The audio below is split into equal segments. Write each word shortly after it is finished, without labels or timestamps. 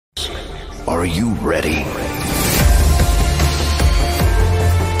Are you ready?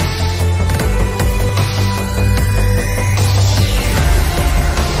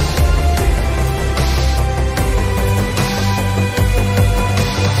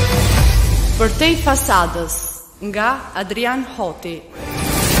 Pertej Fasadës nga Adrian Hoti.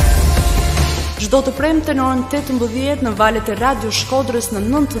 Çdo të premte në orën 18 në valët e Radio Shkodrës në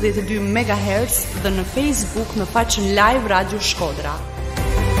 92 MHz dhe në Facebook në faqen Live Radio Shkodra.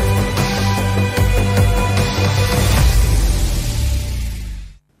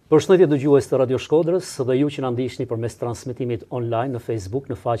 Përshëndetje dëgjues të Radio Shkodrës dhe ju që na ndiqni përmes transmetimit online në Facebook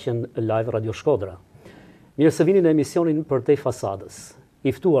në faqen Live Radio Shkodra. Mirë se vini në emisionin Pertej Fasadës.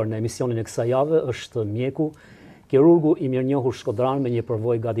 I ftuar në emisionin e kësaj jave është mjeku, kirurgu i mirënjohur shkodran me një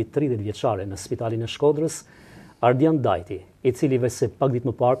përvojë gati 30 vjeçare në spitalin e Shkodrës, Ardian Dajti, i cili veç se pak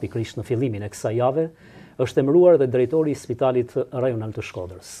ditë më parë, pikërisht në fillimin e kësaj jave, është emëruar dhe drejtori i spitalit rajonal të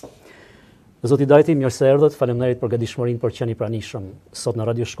Shkodrës. Zoti Dajti, mirë se erdhët, faleminderit për gatishmërinë për qenë i pranishëm sot në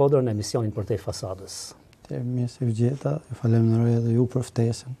Radio Shkodër në emisionin Pertej Fasadës. Mirë se u gjeta, falenderoj edhe ju për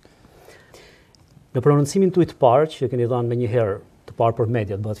ftesën. Në prononcimin tuaj të parë që keni dhënë më një herë të parë për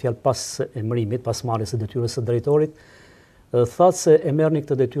mediat, bëhet fjalë pas emërimit, pas marrjes së detyrës së drejtorit, thatë se e merrni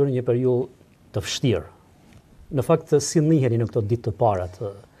këtë detyrë në një periudhë të vështirë. Në fakt, si ndiheni në këto ditë të para të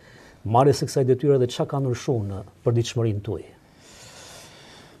marrjes së kësaj detyre dhe çka ka ndryshuar në përditshmërinë tuaj?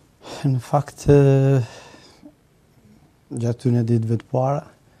 Në fakt, gjatë këtyre ditëve të para,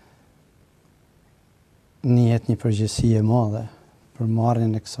 njihet një përgjegjësi e madhe për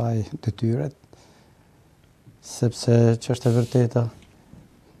marrjen e kësaj detyre, sepse që është e vërteta,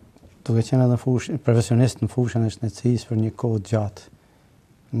 duke qenë edhe profesionist në fushën e shëndetësisë për një kohë gjatë,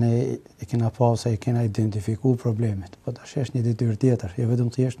 ne e kena pasur se e kena identifikuar problemet, po tash është një detyrë tjetër, jo vetëm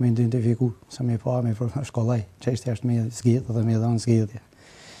thjesht me identifiku, se më pa me shkollaj, çështja është me zgjidhje dhe me dhënë zgjidhje.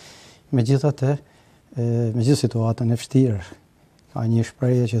 Megjithatë, me gjithë situatën e vështirë, ka një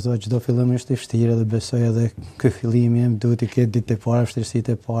shprehje që thotë çdo fillim është i vështirë dhe besoj edhe ky fillimi duhet të ketë ditë të para,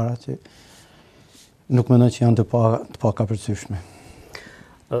 vështirësitë e para që nuk mendoj që janë të pakapërcyeshme.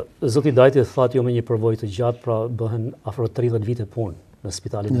 Zoti Dajti thatë jo me një përvojë të gjatë, pra bëhen afro 30 vite punë në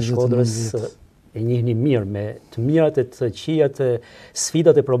spitalin e Shkodrës, e njihni mirë me të mirat e të këqijat e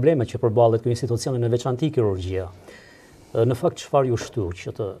sfidat e problemet që përballet ky institucion në veçantë kirurgjia. Në fakt çfarë ju shtu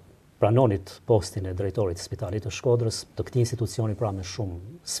që të pranonit postin e drejtorit të spitalit të Shkodrës, të këtij institucioni pra me shumë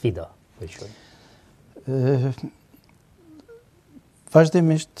sfida, po e quaj?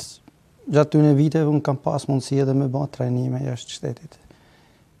 Vazhdimisht gjatë këtyre viteve unë kam pas mundësi edhe me bë trajnime jashtë shtetit.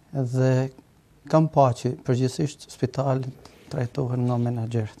 Dhe kam pa që përgjithsisht spitalit trajtohen nga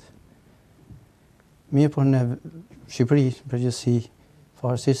menaxherët. Mirë, por në Shqipëri, përgjithësi,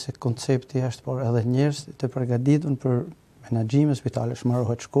 pavarësisht se koncepti është, por edhe njerëz të përgatitur për menaxhime spitale,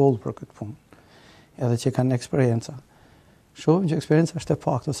 shmarohet shkollë për këtë punë. Edhe që kanë eksperjenca. Shohim që eksperienca është e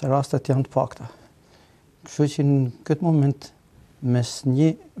pakta, ose rastet janë të pakta. Kështu që në këtë moment mes një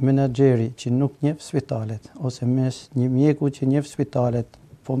menaxheri që nuk njeh spitalet, ose mes një mjeku që njeh spitalet,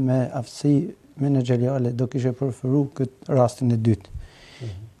 po me aftësi menaxheriale do kishte preferuar këtë rastin e dytë.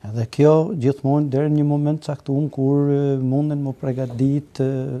 Edhe kjo gjithmonë deri në një moment caktuar kur munden më përgatit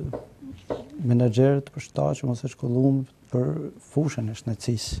menaxherët të përshtatshëm ose shkolluar për fushën e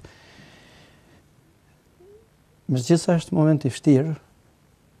shëndetësisë. Megjithatë është moment i vështirë.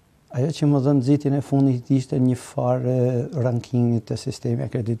 Ajo që më dhënë nxitjen e fundit ishte një farë rankingit të sistemi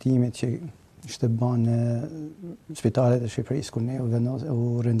akreditimit që ishte bën në spitalet e Shqipërisë, kur ne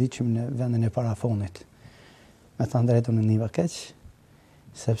u rendiqim në vendin e parafonit. Me thënë drejtën në niva keq,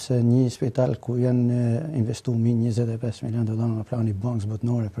 sepse një spital ku janë investuar mbi 25 milion dollar nga plani bankës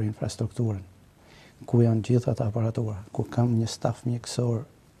botërore për infrastrukturën, ku janë gjithë ato aparatura, ku kam një staf mjekësor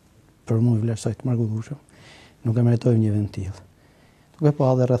për mua vlerësoj të mrekullueshëm, nuk e meritoj një vend tillë. Duke pa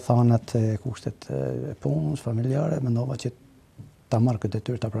edhe rrethanat e kushtet e punës familjare, mendova që ta marr këtë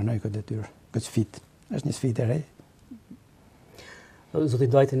detyrë, ta pranoj këtë detyrë, këtë sfidë. Është një sfidë e re. Zoti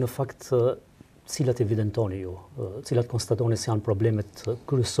Dajti, në fakt, cilat evidentoni ju, cilat konstatoni se janë problemet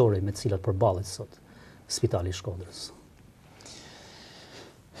kryesore me të cilat përballet sot Spitali i Shkodrës?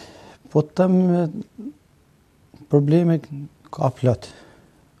 Po të them probleme ka plot.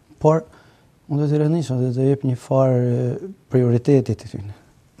 Por unë do të rëndisëm dhe të jep një farë prioritetit të tyne.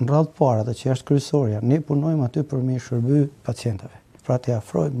 Në radhë para dhe që është kryesorja, ne punojmë aty për me shërby pacientave, pra të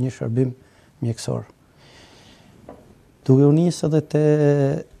afrojmë një shërbim mjekësor. Duke u nisë edhe të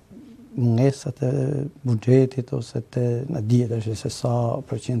mungesat e buxhetit ose të në dieta se sa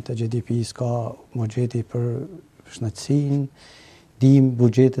përqind të GDP-s ka buxheti për shëndetësinë, dim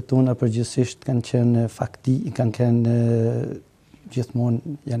buxhetet tona përgjithsisht kanë qenë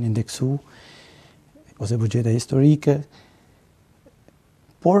gjithmonë janë indeksu, ose bugjete historike,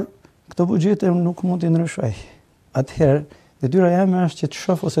 por këto bugjete nuk mund të ndryshoj. Atëherë, detyra jame është që të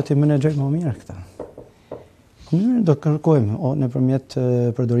shoh ose të menaxhoj më mirë këta. Mënyrën do kërkojmë nëpërmjet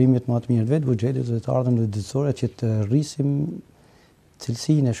përdorimit më të mirë të vetë buxhetit dhe të ardhmë ditësore që të rrisim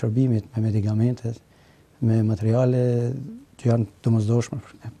cilësinë e shërbimit me medikamente, me materiale që janë domosdoshme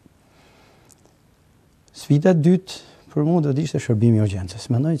për ne. Sfida e dytë për mua do të ishte shërbimi i urgjencës.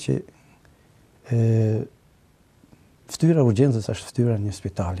 Mendoj që ftyra e urgjencës është ftyra e një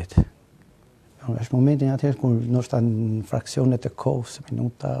spitalit. Është momentin atëherë kur ndoshta në fraksionet e kohës,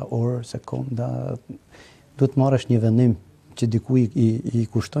 minuta, orë, sekonda, duhet marrësh një vendim që diku i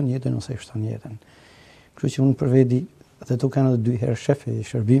kushton jetën ose i shton jetën. Kështu që unë për veti, dhe tu kanë edhe 2 herë shefi i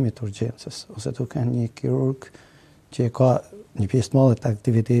shërbimit të urgjencës, ose tu kanë një kirurg që ka një pjesë të madhe të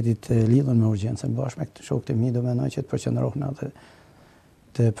aktivitetit lidhur me urgjencën, bashkë me këtë shokët e mi do mendoj që të përqendrohna dhe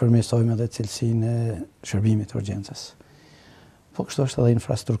të përmirësojmë edhe cilësinë e shërbimit të urgjencës. Po kështu është edhe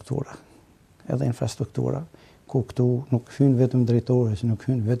infrastruktura. Edhe infrastruktura, ku këtu nuk hyn vetëm drejtori, nuk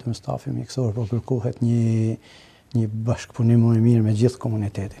hyn vetëm stafi mjekësor, por kërkohet një bashkëpunim më i mirë me gjithë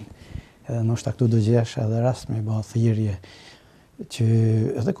komunitetin. Edhe ndoshta këtu do gjesh edhe rast me bë thirrje që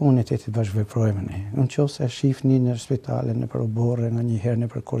edhe komuniteti bashkëveprojë me ne. Nëse shihni në spitale, në përborre, nganjëherë në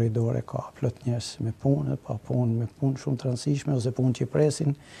për korridore ka plot njerëz me punë, pa punë, me punë shumë të rëndësishme ose punë që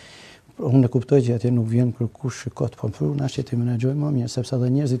presin. Unë e kuptoj që atje nuk vjen kërkush shikot, po puna është që ti menaxhoj më mirë, sepse edhe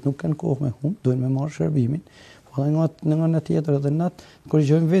njerëzit nuk kanë kohë me humbë, duhen me marrë shërbimin. Po edhe në nga tjetër edhe natë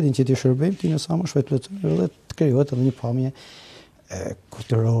korrigjojmë vetin që ti shërbejmë, ti në sa më shpejt plotësojmë dhe të krijohet edhe një pamje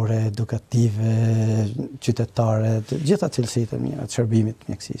kulturore, edukative, qytetare, të gjitha cilësitë e mira të shërbimit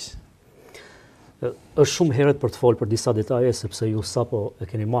mjekësisë. Është shumë herët për të folë për disa detaje, sepse ju sapo e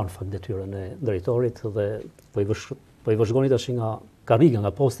keni marrë fakt detyrën e drejtorit dhe po i vëzhgoni tash nga karriga,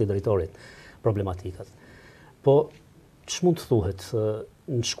 nga posti i drejtorit problematikat. Po ç'mund të thuhet,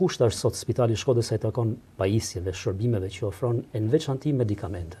 në ç'kushte është sot spitali i Shkodrës sa i takon pajisjeve, shërbimeve që ofron e në veçanti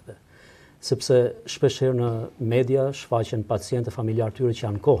medikamenteve? Sepse shpeshherë në media shfaqen pacientë familjarë tyre që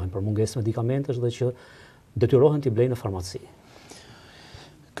ankohen për mungesë medikamentesh dhe që detyrohen t'i blejnë në farmaci.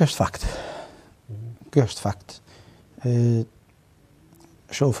 Kjo është fakt. Kjo është fakt.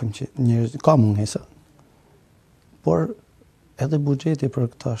 Shohim që njerëz ka mungesa, por edhe buxheti për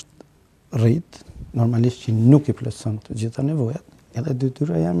këtë është rrit, normalisht që nuk i plotëson të gjitha nevojat, edhe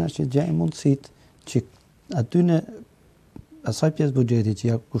detyra jam është që gjejmë mundësitë që aty në asaj pjesë buxheti që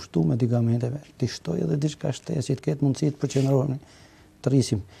ja kushtu medikamenteve, të shtoj edhe diçka shtesë që të ketë mundësi të përqendrohemi, të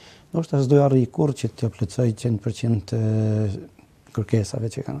rrisim. Ndoshta s'do arrijë kurrë që të plotësoj 100% të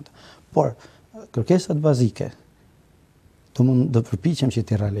kërkesave që kanë ata. Por kërkesat bazike do përpiqem që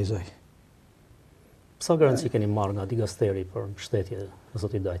t'i realizoj. Sa garanci keni marrë nga digasteri për mbështetje,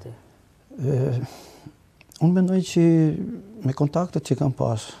 zoti Dajti? Unë mendoj që me kontaktet që kam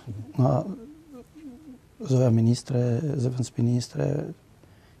pas nga zoja ministre, zëvendës ministre,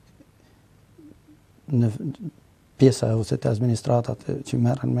 në pjesa ose të administratat që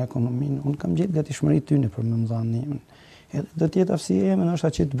merren me ekonominë, unë kam gjetë gatishmëri tyne për më dhënë nimin. Edhe do të jetë aftësia ime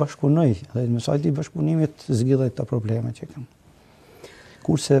është që të bashkëpunoj, dhe me sa i bashkëpunimit zgjidhet këta probleme që kam.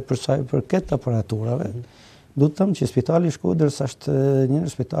 Kurse për këtë aparaturave, du të thëmë që spitali i Shkodrës është një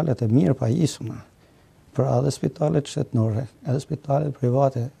në spitalet e mirë pajisura, pra edhe spitalet shtetënore, edhe spitalet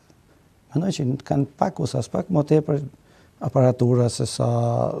private. Mendoj që kanë pak ose as pak më tepër aparatura se sa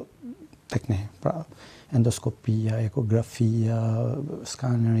tek ne. Pra endoskopia, ekografia,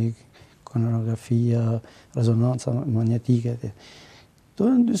 skaneri, koronografia, rezonanca magnetike. Këto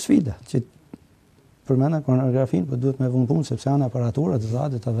janë 2 sfida që përmenda koronografinë, po duhet me vënë punë sepse janë aparatura të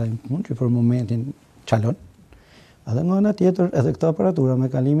dhënë të vënë punë që për momentin çalon. Edhe nga ana tjetër, edhe këto aparatura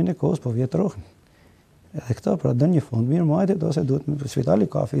me kalimin e kohës po vjetrohen. Edhe këto pra dën një fond mirëmbajtje ose duhet spitali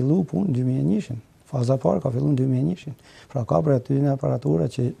ka filluar punë 2001-shin. Faza e parë ka filluar 2001-shin. Pra ka për aty një aparatura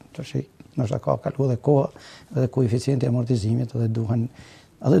që ndoshta ka kaluar dhe koha dhe koeficienti i amortizimit edhe duhen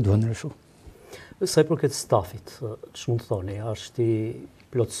ndryshuar. Sa i përket stafit, ç'mund të thoni, është i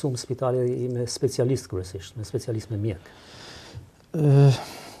plotësuar spitali me specialist kryesisht, me specialist me mjek?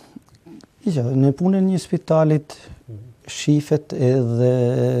 Në punën një spitalit shifet edhe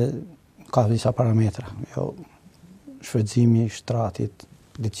ka disa parametra, shfrytëzimi i shtratit,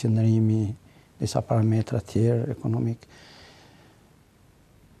 ditëqendrimi, disa parametra tjerë ekonomik.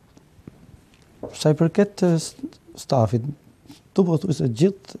 Sa i përket stafit, tu po thuaj se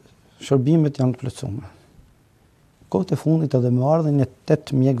gjithë shërbimet janë të plotësuara. Kohët e fundit edhe me ardhen e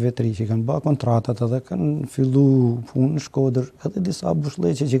 8 mjekëve të ri që kanë bërë kontratat edhe kanë filluar punë në Shkodër, edhe disa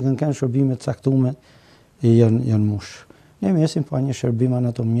bushllëqe që kanë shërbime të caktuara janë mush. Ne mesim pa një shërbim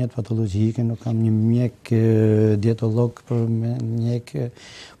anatomie patologjike, nuk kam një mjek dietolog për mjek,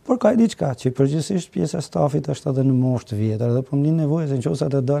 por ka diçka që përgjithsisht pjesa e stafit është edhe në moshë të vjetër, dhe po më lind nevojë se nëse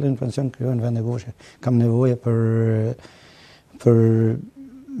ata dalin në pension krijojnë vende goshe. Kam nevojë për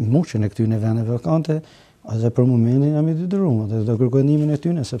mushën e këtyre vendeve vakante, edhe për momentin jam I detyruar, dhe do kërkoj ndihmën e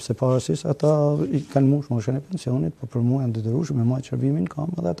tyre sepse pavarësisht ata I kanë moshën e pensionit, por për mua janë detyruar me marrë shërbimin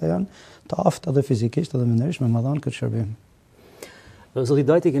kam, edhe ata janë të aftë edhe fizikisht edhe mendërisht me ma dhanë këtë shërbim. Zoti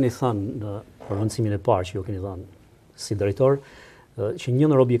Dajti keni thënë në përmendimin e parë që ju keni dhënë si drejtor, që një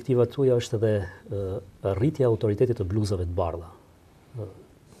ndër objektivat tuaja është edhe rritja e autoritetit të bluzave të bardha.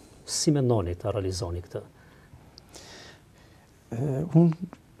 Si mendoni ta realizoni këtë? Unë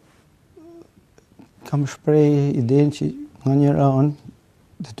kam shpreh idenë që nga një anë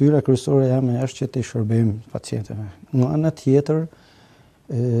detyra kryesore jame është që të shërbejmë pacientëve. Nga ana tjetër,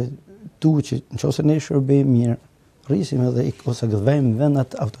 që nëse ne shërbejmë mirë, rrisim edhe ose gëdhvejmë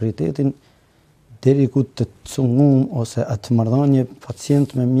vendat autoritetin deri ku të cungum ose atë marrëdhënie pacient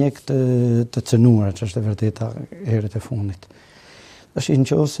me mjek të cënuar, që është e vërteta herët e fundit. Tash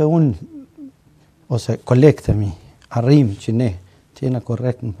nëse unë ose kolegtemi arrim që ne të jena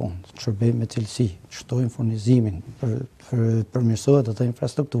korrekt në punë, të shërbejmë me cilësi, të shtojmë furnizimin, përmirësohet atë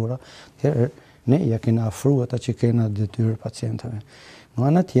infrastruktura, atëherë ne ja kena afruar ata që kena detyrë pacientëve. Nga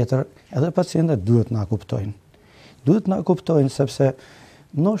ana tjetër, edhe pacientët duhet na kuptojnë. Duhet na kuptojnë sepse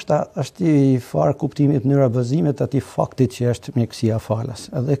ndoshta është I farë kuptimit mënyra bazimet atij faktit që është mjekësia falas.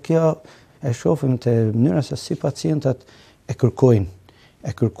 Edhe kjo e shohim te mënyra se si pacientët e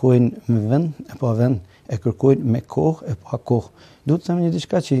kërkojnë me vend e pa vend, e kërkojnë me kohë e pa kohë. Duhet të them një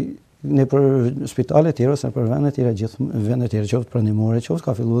diçka që ne për spitalet tjera ose për vendet tjera, gjithë vendet tjera, qoftë perëndimore, qoftë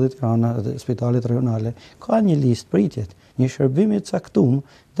ka filluar Tirana dhe spitalet rajonale, ka një listë pritjet, një shërbim I caktuar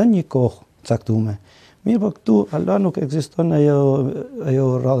dhe një kohë caktuar. Mirë, po këtu hala nuk ekziston ajo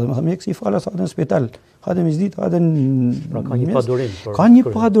radhë. Më thënë mjekësi falas hajde në spital, hajde misditë, hajde pra ka një padurim.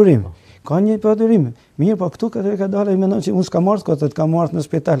 Ka një padurim. Mirë, po këtu këtë ka dalë mendon që unë s'ka marrë këtë, ka marrë në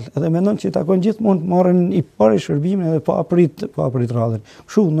spital. Edhe mendon që takon gjithmonë marrin I parë shërbimin edhe pa prit radhën.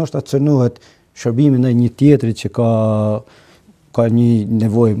 Kështu ndoshta cënohet shërbimi ndaj një tjetrit që ka një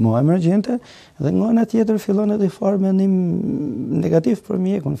nevojë më emergjente, dhe nga ana tjetër fillon edhe farë mendim negativ për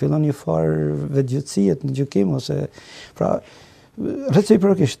mjekun, fillon një farë vetgjotësie në gjykim ose pra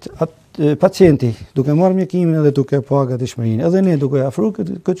reciprokisht pacienti duke marrë mjekimin edhe duke pa gatishmërinë, edhe ne duke afruar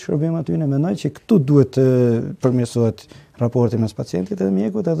këtë shërbim aty ne mendoj që këtu duhet të përmirësohet raporti mes pacientit dhe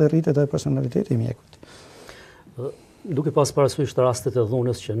mjekut edhe rritet edhe personaliteti I mjekut. Duke pas parasysh të rastet e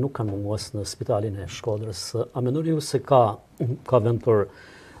dhunës që nuk kanë munguar në spitalin e Shkodrës, a mendoni ju se ka vend për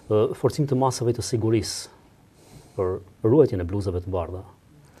forcim të masave të sigurisë për ruajtjen e bluzave të bardha?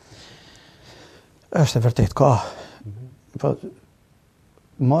 Është e vërtet, ka. Po,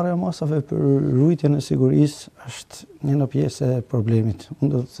 marrja e masave për ruajtjen e sigurisë është një pjesë e problemit.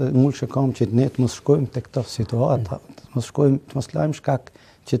 Unë do të ngulsh kam që ne të mos shkojmë tek këto situata, të mos lajmë shkak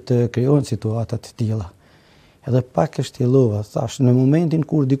që të krijohen situata të tilla. Edhe pak e shtjellova, thash, në momentin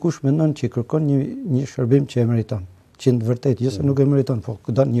kur dikush mendon që kërkon një shërbim që e meriton, që në vërtet, jo se nuk e meriton, po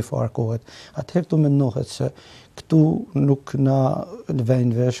don një farë kohet, atëherë këtu mendohet se këtu nuk na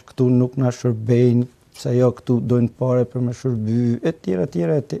vejnë vesh, këtu nuk na shërbejnë, pse jo këtu dojnë pare për me shërby, e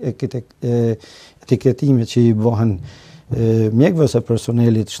tjera etiketime që I bëhen mjekëve ose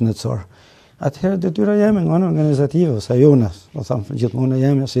personelit shëndetësor. Atëherë detyra jeme nga ana organizative ose jone, do them gjithmonë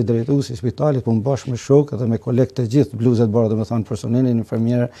jemi si drejtuesi I spitalit, po bashkë me shokë dhe me kolegë të gjithë bluzat bardha, do të them personelin,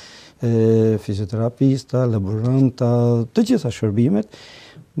 infermierë, fizioterapista, laboranta, të gjitha shërbimet,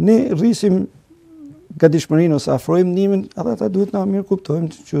 ne rrisim gatishmërinë ose afrojmë ndihmën, edhe ata duhet na mirë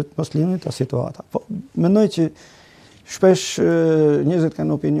kuptojmë që mos lindin ta situata. Po mendoj që shpesh njerëzit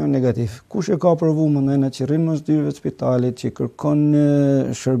kanë opinion negativ. Kush e ka provu mendojnë që rrin mos dyrëve të spitalit, që kërkon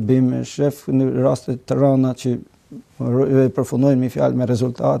shërbim, shef në raste të rënda që përfundojnë me fjalë me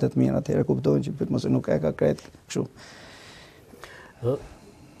rezultate të mira, atëherë kuptojnë që mos nuk e ka krejt kështu.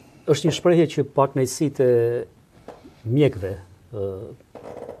 Është një shprehje që partnerësitë e mjekëve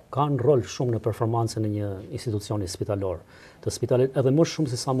kanë rol shumë në performancën e një institucioni spitalor të spitalit, edhe më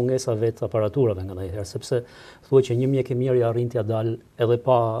shumë se sa mungesa vetë aparaturave nga ndonjëherë, sepse thuhet që një mjek I mirë arrin t'ia dalë edhe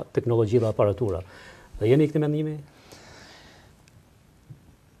pa teknologji dhe aparatura. Dhe jeni I këtij mendimi?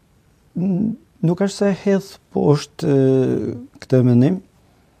 Nuk është se hedh poshtë këtë mendim,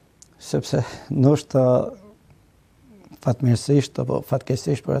 sepse ndoshta fatmirësisht apo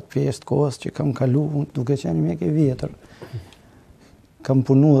fatkeqësisht për atë pjesë të kohës që kam kaluar duke qenë mjek I vjetër. Kam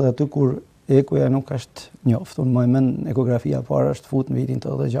punuar aty kur ekuja nuk është njoftë. Unë më mend ekografia parë është fut në vitin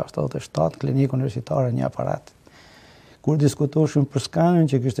 86-87, klinikë universitare një aparat. Kur diskutoshëm për skanën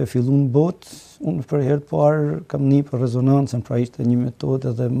që kishte fillu në botë, unë për herë parë kam një për rezonancën, pra ishte një metodë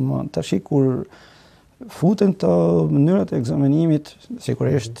dhe tash kur futen të mënyrat e ekzaminimit,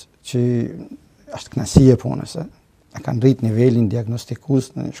 sigurisht që është kënaqësi e punës, e kanë rrit nivelin diagnostikus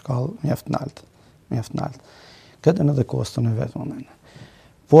në një shkallë mjaft nalt. Këtë edhe kostën e vetë moment.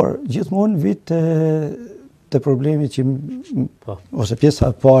 Por gjithmonë vit të problemi që ose pjesa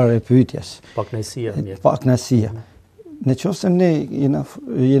e parë e pyetjes. Pakënaqësia. Në qoftë se ne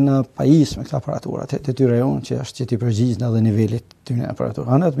jena pajis me këta aparatura, të tyre jonë që është që t'i përgjigjnë edhe nivelit të një aparatura.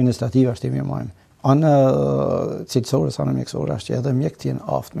 Ana administrative është i mirëmarrëme. Ana cilësore, ana mjekësore është që edhe mjekët jenë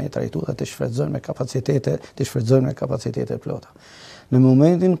aftë me trajtu dhe të shfrytëzojnë me kapacitete plota. Në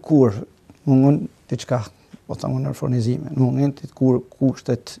momentin kur mungon diçka në furnizime, në momentit kur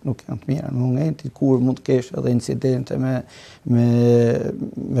kushtet nuk janë të mira, në momentit kur mund të kesh edhe incidente me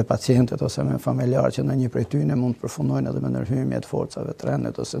pacientet ose me familjarë që në një prej tyre mund të përfundojnë edhe me ndërhyrje të forcave të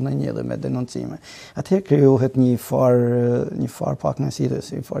rendit ose në një edhe me denoncime. Atëherë krijohet një farë pakënaqësie,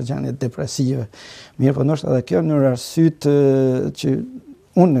 një farë gjendje depresive. Mirë, po ndoshta edhe kjo në arsye që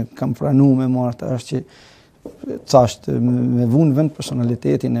unë kam pranuar me Marta është që thasht me vunë vend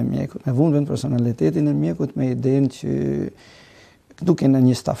personalitetin e mjekut, me idenë që këtu kena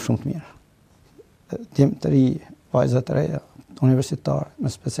një staf shumë të mirë. Djemë të ri, vajza të reja, universitarë, me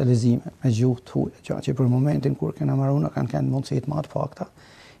specializime, me gjuhë të huaj, që për momentin kur kena marruna kanë kënë mundësit ma të pakta,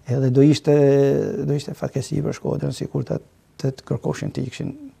 edhe do ishte fatkesi për Shkodrën, si kur të kërkoshin të ikshin.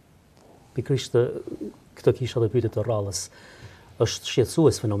 Pikrisht këtë kisha dhe pyetje të rrallës. Është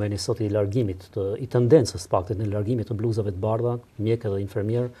shqetësues fenomeni sot i largimit, i tendencës paktet në largimit të bluzave të bardha, mjekë dhe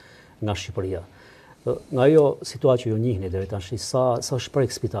infermier nga Shqipëria. Nga ajo situatë që ju njihni deri tash, sa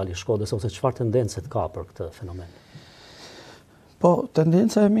shpreh Spitali Shkodrës ose çfarë tendencë ka për këtë fenomen? Po,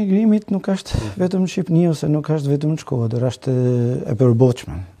 tendenca e migrimit nuk është vetëm në Shqipëni ose nuk është vetëm në Shkodër, është e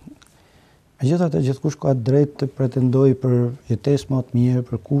përbotshme. Megjithatë, gjithkush ka drejt të pretendojë për jetesë më të mirë,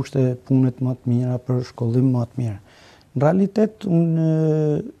 për kushte pune më të mira, për shkollim më të mirë. Në realitet, unë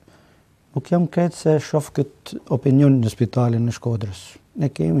nuk jam kretë se shoh këtë opinion në spitalin në Shkodrës. Ne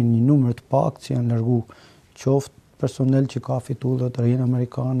kemi një numër të paktë që janë largu, qoftë personel që ka fitu loterinë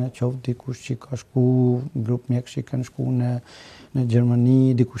amerikane, qoftë dikush që ka shku, grup mjekësh që kanë shku në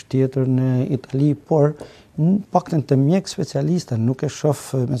Gjermani, dikush tjetër në Itali, por në paktën të mjekë specialista nuk e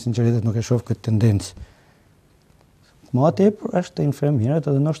shoh, me sinqeritet nuk e shoh këtë tendencë. Ma tepër është të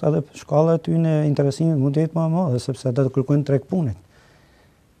infermierët edhe ndoshta edhe shkalla e tyre e interesimit mund të jetë më e madhe sepse ata të kërkojnë treg punit.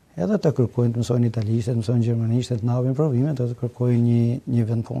 Edhe të kërkojnë të mësojnë italisht, të mësojnë gjermanisht, të navin provimet, të kërkojnë një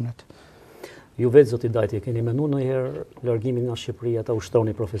vend punit. Ju vetë zoti Dajti, keni menduar ndonjëherë largimin nga Shqipëria ta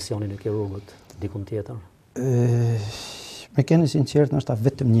ushtroni profesionin e kirurgut dikun tjetër? Me keni sinqert ndoshta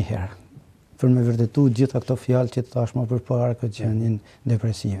vetëm një herë. Për me vërtetuar gjitha këto fjalë që thash më përpara këtë gjendjen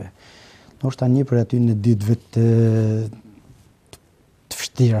depresive. Ndoshta një për aty në ditëve të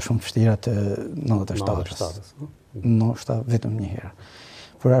vështira, shumë vështira të 97-s. Ndoshta vetëm një herë.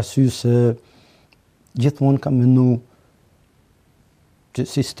 Për arsye se gjithmonë kam menduar që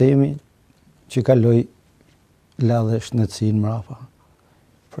sistemi që kaloi ladhe shnetësinë mrapa.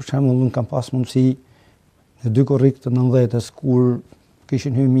 Për shembull, unë kam pas mundësi në 2 korrik të 90-s kur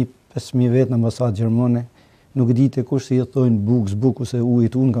kishin hyrë 5.000 vetë në ambasadë gjermane, nuk dite kush si i thojnë buk ose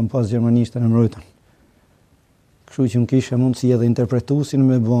ujit, unë kam pas gjermanishtë në mbrojtën. Kështu që më kishe mundësi edhe interpretusin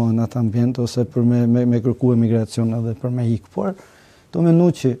me bënë në atë ambient, ose për me kërku emigracion edhe për me hikë. Por, të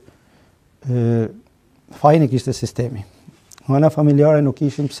menu që fajnë kishte sistemi. Nga ana familjare nuk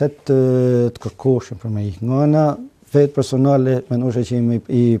ishim pse të kërkoshim për me hikë. Nga ana vetë personale mendoshe që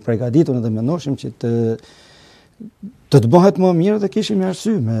i pregaditur edhe mendoshim që të bëhet më mirë dhe kishim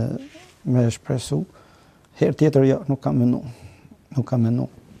arsye me shpresu. Herë tjetër, ja, nuk kam menu.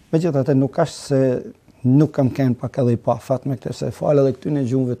 Megjithatë, nuk është se nuk kam kënë pak edhe i pa fat me këtë, se falë edhe këtyne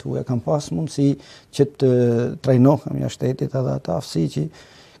gjumëve të huja, kam pas mundësi që të trajnohem ja shtetit edhe ata aftësi që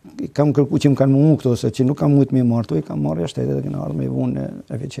kam kërku që më kanë mungu këto, se që nuk kam mujtë me martu, i kam marrë ja shtetit dhe këna ardhë me i vunë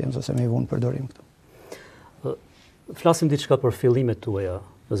eficiencë ose me i vunë përdorim këto. Flasim diçka për fillimet tuaja,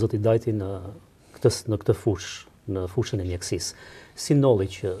 zoti Dajti, në këtë fushë, në fushën e mjekësisë. Si nolli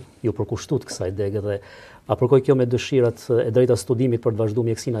që ju përkushtut kësaj degë dhe a përkoj kjo me dëshirat e drejta studimit për të vazhdu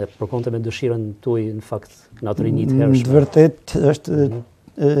mjekësina, përkonte me dëshirën tuaj në fakt në atë rinjit hershme? Në vërtet është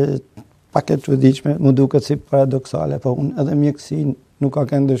pak e çuditshme, më duket si paradoksale, po unë edhe mjekësin nuk ka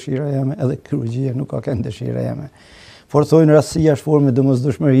kënë dëshira jeme, edhe kirurgjia nuk ka kënë dëshira jeme. Por thojnë rastësia është formë e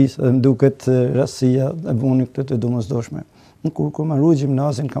domosdoshmërisë dhe më duket rastësia e bunit këtë të domosdoshme. Kur marru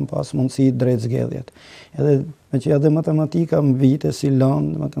gjimnazin kam pas mundësi drejt zgjedhjet. Edhe me që edhe matematika më vite si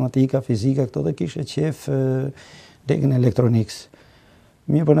lanë, matematika, fizika, këto dhe kishe qef degën elektronikës.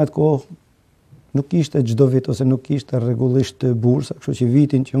 Mirë për në atë kohë, nuk ishte çdo vit ose nuk ishte rregullisht bursa, kështu që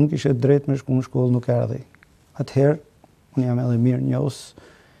vitin që unë kishe drejt me shku në shkollë nuk erdhi. Atëherë, unë jam edhe mirë njohës,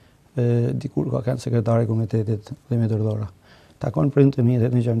 dikur ka qenë sekretari i komitetit Dimitër Dora. Takon prindët e mi dhe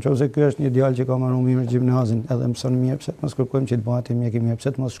në qëmë, qose kjo është një djalë që ka marrë mirë gjimnazin, edhe mëson mirë, pse të mos kërkojmë që të bëhet mjek i mirë, pse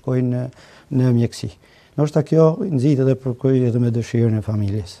të mos shkojnë në mjekësi. Ndoshta kjo nxit edhe përkoj edhe me dëshirën e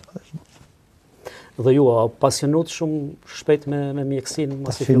familjes. Dhe ju, a pasionut shumë shpejt me mjekësin,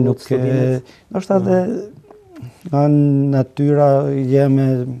 masi fillut studimet? Ndoshta dhe nga natyra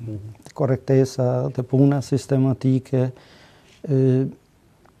jeme korrektesa të puna sistematike,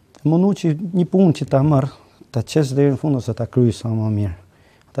 mundu që një punë që ta marrë, ta qesë deri në fund ose ta kryej sa më mirë.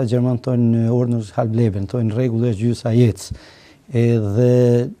 Ata gjermanë thonë ordnus halb leben, thonë rregull është gjysa jetës. Edhe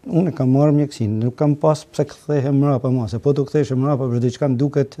unë kam marrë mjekësinë, nuk kam pas pse kthehem mbrapa më, se po të kthehesh mbrapa për diçka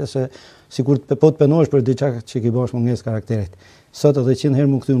duket se sikur po të penohesh për diçka që ke bash mungesë karakterit. Sot edhe 100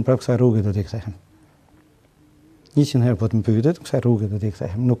 herë më kthyen prapë kësaj rruge do t'i kthehem. 100 herë po të më pyetet, kësaj rruge do t'i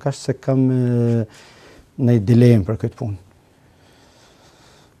kthehem. Nuk ka se kam në dilemë për këtë punë.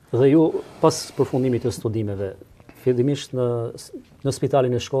 Dhe ju, pas përfundimit të studimeve, fillimisht në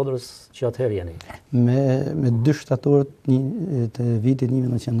spitalin e Shkodrës, që atëherë jeni? Me 2 shtator të vitit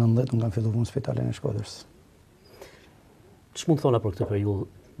 1990, unë kam fillu punë në spitalin e Shkodrës. Që mund thona për këtë periudhë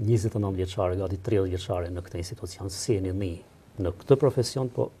 29 vjeçare, gati 30 vjeçare në këtë institucion, si jeni ni në këtë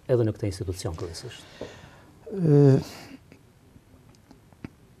profesion, po edhe në këtë institucion kryesisht?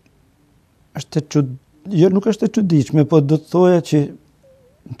 Nuk është e çuditshme, po do të thoja që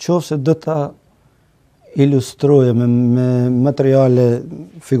nëse do ta ilustroje me materiale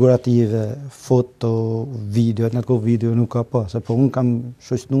figurative, foto, video, në kohë video nuk ka pas, po unë kam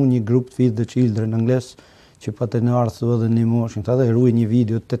shoqënuar një grup Feed the Children në angles që patë në ardhur edhe në moshën, ata e ruaj një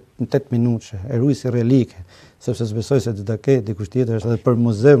video 8 minutë, e ruaj si relike, sepse s'besoj se do ta ketë dikush tjetër, është edhe për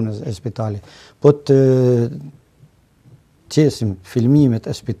muzeun e spitalit. Po të qesim filmimet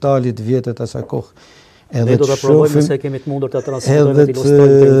e spitalit vjetët asaj kohë. Ne do të provojmë se kemi të mundur të transmetojmë dhe të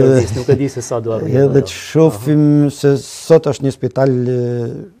ilustrojmë të intervistë, nuk e di se sa do arrijë. Edhe të shohim se sot është një spital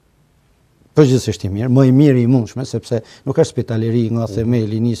përgjithsisht i mirë, më i mirë i mundshme, sepse nuk është spitaleri nga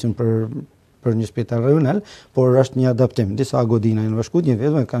themeli nisim për një spital rajonal, por është një adaptim. Disa godina në bashkut një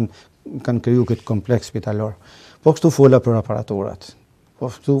vetëm kanë kriju këtë kompleks spitalor. Po kështu fola për aparaturat.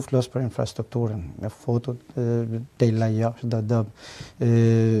 Po kështu flas për infrastrukturën, me fotot, tela jashtë,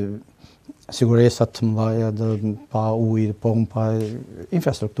 sigurisat të mëdha, pa ujë, pompa,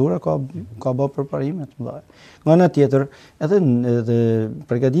 infrastruktura ka bërë përparime të mëdha. Nga ana tjetër, edhe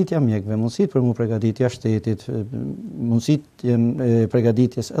përgatitja mjekëve, mundësitë për mu përgatitja shtetit, mundësitë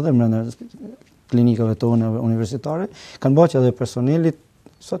përgatitjes edhe brenda klinikave tona universitare, kanë bërë që edhe personelit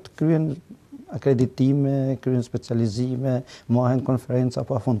sot kryen akreditime, kryen specializime, mohen konferenca,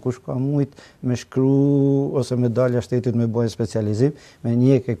 pa fund kush ka mujt me shkru ose me dalja shtetit me bëjë specializim, me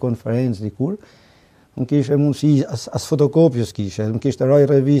njeke konferencë dikur. Unë kishe mundësi, as fotokopjës kishe, më kishte raj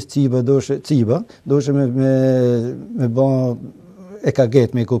revist ciba, doshe me ba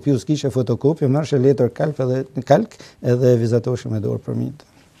EKG, me kopjus kishe fotokopjë, mërshë letër kalk edhe vizatoshe me dorë për mitë.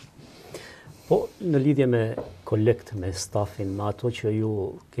 Po, në lidhje me kolekt, me stafin, me ato që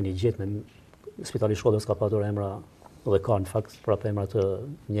ju keni gjetë me Spitali Shkodrës ka patur emra dhe ka në fakt prapë emra të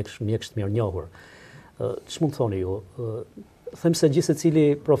mjekësh të mirë njohur. Që mund të thoni ju? Them se gjithë secili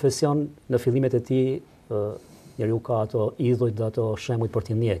profesion në fillimet e tij njeriu ka ato idhujt dhe ato shembujt për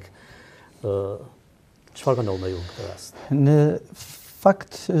t'i ndjek. Çfarë ka ndodhur me ju në këtë rast? Në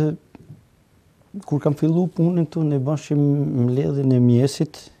fakt kur kam filluar punën këtu ne bashim mbledhjen e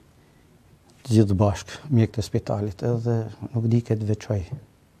mjesit të gjithë bashkë, mjekët e spitalit, edhe nuk di këtë veçoj.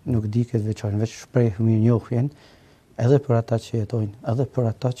 Nuk di këtë veçojnë, veç shpreh mirë njohjen, edhe për ata që jetojnë, edhe për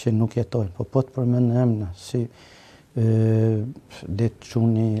ata që nuk jetojnë, po të përmend emra si Det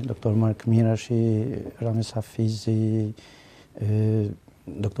Çuni, doktor Mark Mirashi, Rames Hafizi,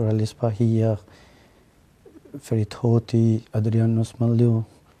 doktor Alis Pahia, Pertej Hoti, Adrian Hoti,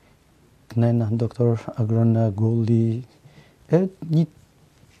 Knena, doktor Agrona Goldi, një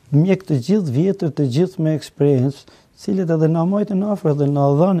mjek të gjithë vjetër, të gjithë me eksperiencë, cilët edhe na mojtë në afër dhe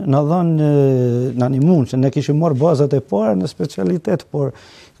na dhanë animun, që ne kishim marrë bazat e para në specialitet, por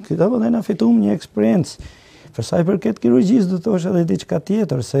këta dhe na fituam një eksperiencë. Për sa i përket kirurgjisë do të thosh edhe diçka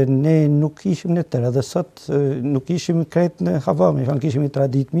tjetër, se ne nuk ishim në tërë, edhe sot nuk ishim krejt në hava, me kanë kishim një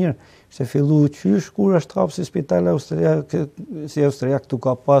tradit mirë, se fillu qysh kur është hapë si spital austriak, si austriak tu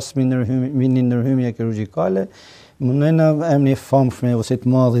ka pas mini ndërhymje kirurgjikale, Mënena emri famshme ose të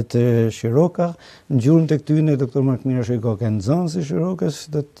madhit Shiroka, në gjurëm të këtyne doktor Markmira Shikoke në zonë si Shirokës,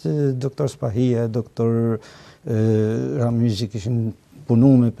 doktor Spahia, doktor Ramyzi kishin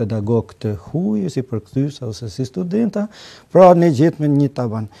punu me pedagog të huj, si përkthyesa ose si studenta, pra ne gjetme një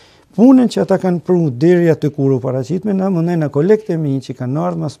taban. Punën që ata kanë pru deri aty kur u paraqitme, na mënena kolekte mi që kanë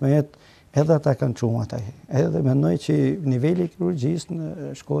ardhur mas me jetë, edhe ata kanë qumë ataj. Edhe mendoj që niveli i kirurgjisë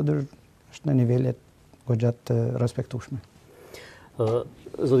në Shkodër është në nivelet goxha të respektueshme.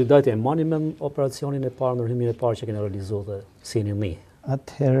 Zoti Dajti, e mani me operacionin e parë, ndërhymin e parë që keni realizuar dhe si jeni ni?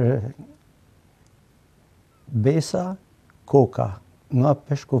 Atëherë besa, koka, nga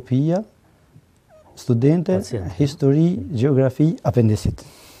peshkopia, studente, histori, gjeografi, apendisit.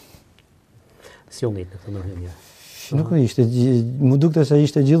 Si u nitë në këtë ndërhymje? Nuk ishte, më dukte se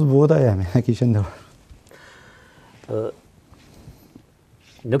ishte gjithë bota jemi, e kishte ndorë.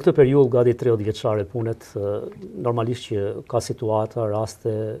 Në këtë periudhë gati 30 vjeçare punet, normalisht që ka situata, raste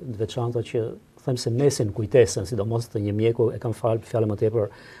të veçanta që them se mesin kujtesen, sidomos të një mjeku, e kam fjalë më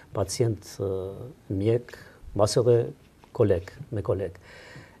tepër pacient mjek, mbas edhe me koleg.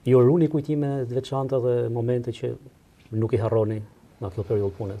 I urruni kujtime të veçanta dhe momente që nuk i harroni në këtë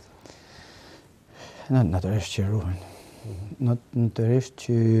periudhë punet? Natyrisht që ruhen. Natyrisht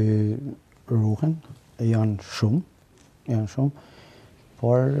që ruhen, janë shumë,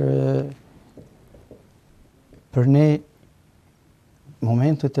 por për ne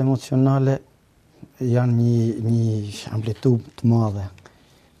momentet emocionale janë një amplitudë të madhe.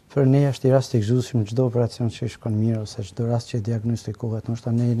 Për ne është i rast të gëzueshëm çdo operacion që shkon mirë ose çdo rast që diagnostikohet.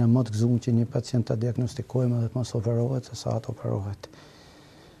 Ndoshta ne jemi më të gëzuar që një pacient ta diagnostikojmë edhe të mos operohet se sa të operohet.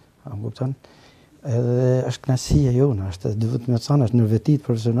 A më kupton? Edhe është kënaqësia jone, duhet të thënë është në vetit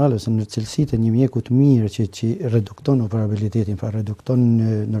profesionale ose në cilësitë e një mjeku të mirë që redukton operabilitetin, pra redukton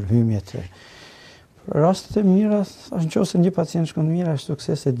ndërhymjet. Rastet e mira, nëse një pacient shkon mirë, është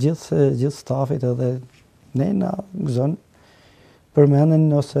sukses e gjithë stafit edhe ne na gëzon përmenden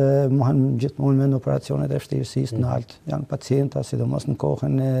ose mohen gjithmonë me operacionet e vështirësisë në altë. Janë pacienta, sidomos në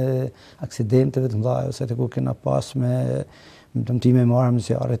kohën e aksidenteve të mëdha ose të ku kena pas me dëmtime marrë me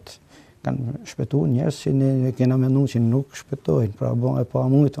zjarret. Kanë shpëtuar njerëz që ne kena menduar që nuk shpëtojnë, pra bon e pa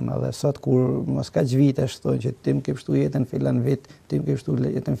mujton edhe sot kur mos kaq vitesh thonë që tim ke pështu jetën filan vit, tim ke pështu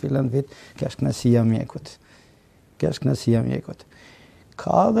jetën filan vit, kjo është kënaqësia mjekut.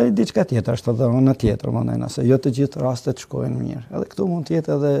 Ka dhe diçka tjetër, është edhe ona tjetër, mendoj se jo të gjithë rastet shkojnë mirë. Edhe këtu mund të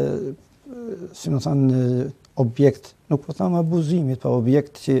jetë edhe, si më thënë, objekt, nuk po them abuzimit, pa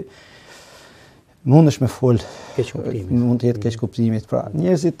objekt që mundesh me fol, mund të jetë keq kuptimit. Pra,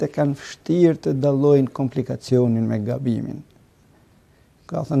 njerëzit e kanë vështirë të dallojnë komplikacionin me gabimin.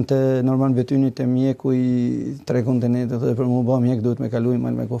 Ka thënë të normal vetynit e mjeku i tregon të ne dhe për mu bë mjek duhet me kaluj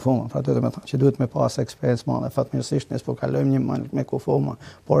mal me kufoma. Pra të me thënë që duhet me pas eksperiencë madhe. Fatmirësisht ne s'po kalojmë një mal me kufoma,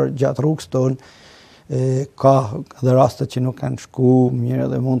 por gjatë rrugës tonë ka dhe rastet që nuk kanë shku mirë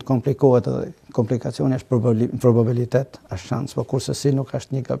dhe mund të komplikohet edhe komplikacioni është probabilitet, është shans, por kurse si nuk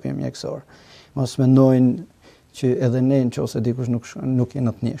është një gabim mjekësor. Mos mendojnë që edhe ne nëse dikush nuk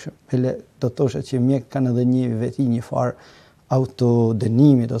jenë të njëshëm. Hele do të thoshe që mjek kanë edhe një veti, një farë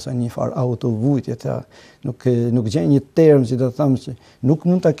autodënimit ose një farë autovujtje. Nuk gjen një term që të thamë që nuk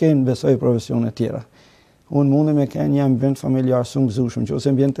mund ta kenë besoj profesione tjera. Unë mundem me kenë një ambient familjar shumë gëzueshëm, që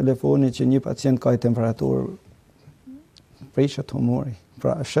ose mbjen telefoni që një pacient ka temperaturë prishet humori.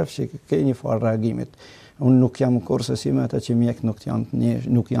 Pra shef që ke një farë reagimit. Unë nuk jam kurse me ata që mjek nuk janë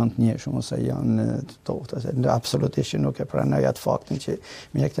të njëshëm ose janë të tohtë. Absolutisht që nuk e pranoj atë faktin që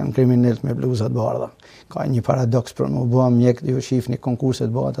mjekët janë kriminalë me bluzat bardha. Ka një paradoks për më bua mjek, ju shifni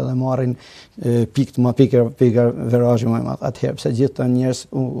konkurset bëhet edhe marrin pikë verazhi më madh. Atëherë pse gjithë të njerëz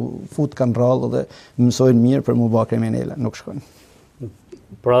fut kanë rrallë dhe mësojnë mirë për më bua kriminale, nuk shkojnë.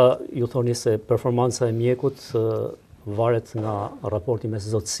 Pra ju thoni se performanca e mjekut varet nga raporti mes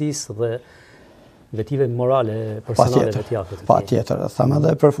zotësisë dhe vetive morale personale të tjera. Patjetër, thamë edhe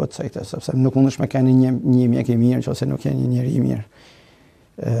për futsejtë, sepse nuk mundesh me keni një mjek i mirë nëse nuk je një njeri i mirë.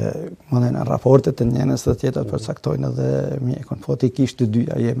 Në raportet e njenës dhe tjetër përcaktojnë edhe mjekun. Po ti kish të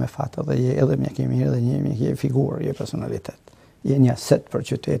dyja, je me fat edhe je edhe mjek i mirë dhe një mjek je figurë, je personalitet. Je një aset për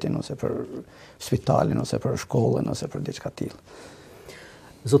qytetin ose për spitalin ose për shkollën ose për diçka tillë.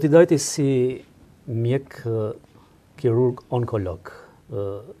 Zoti Dajti, si mjek kirurg onkolog,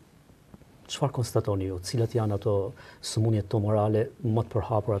 çfarë konstatoni ju? Cilat janë ato sëmundjet tumorale më të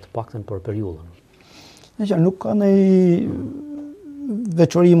përhapura të paktën për periudhën? Nuk ka ndonjë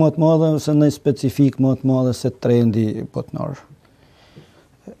veçori më të madhe ose ndonjë specifik më të madhe se trendi botnor.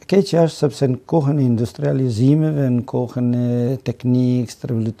 Keqja është sepse në kohën e industrializimeve, në kohën e teknikës, të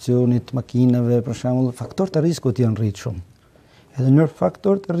revolucionit, makinave, për shembull, faktorët e rrezikut janë rritë shumë. Edhe në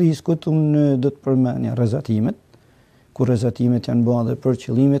faktorët e rrezikut unë do të përmendja rrezatimet, ku rrezatimet janë bërë edhe për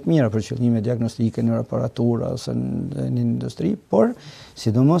qëllime të mira, për qëllime diagnostike në aparatura ose në industri, por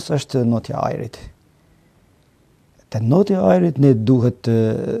sidomos është notja e ajrit. Te notja e ajrit ne duhet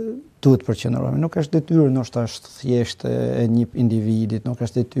përqendrohemi. Nuk është detyrë ndoshta është thjesht e një individi, nuk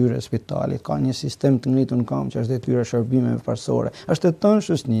është detyrë e spitalit, ka një sistem të ngritur në kam që është detyrë e shërbimeve parsorë. Është e tonë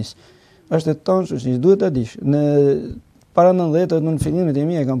shoqënisë. Duhet ta dish. Në para 90-të në fillimet e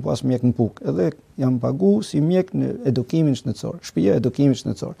mia kam pas mjek në Puk, edhe jam pagu si mjek në edukimin shëndetësor, shtëpia e edukimit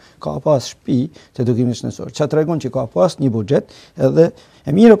shëndetësor. Ka pas shtëpi të edukimit shëndetësor. Çfarë tregon që ka pas një buxhet, edhe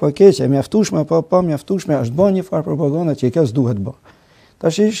e mirë apo keq, e mjaftueshme apo pa mjaftueshme, është bën një farë propaganda që kjo s'duhet bë.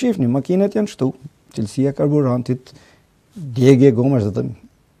 Tash i shihni, makinat janë kështu, cilësia e karburantit, djegje gomash dhe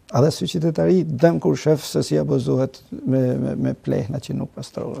edhe si qytetari dëm kur shef se si abuzohet me plehna që nuk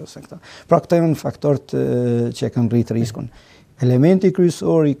pastrohen se këta. Pra këta janë faktorët që e kanë rritë riskun. Elementi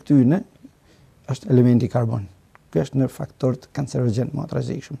kryesor i këtyne është elementi karbon. Ky është në faktorët kancerogjen më të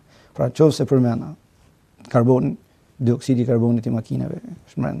rrezikshëm. Pra nëse përmenda karbonin, dioksidi i karbonit i makinave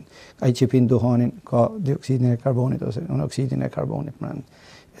shmend. Ai që pin duhanin ka dioksidin e karbonit ose monoksidin e karbonit shmend.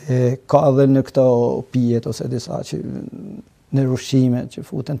 Ka edhe në këto pijet ose disa që në rushime që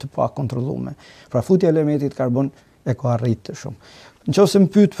futen të pa kontrollume. Pra futja e elementit karbon e ka arritë shumë. Nëse më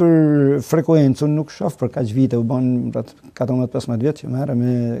pyet për frekuencën, nuk shoh për kaq vite, u bën 14-15 vjet që merrem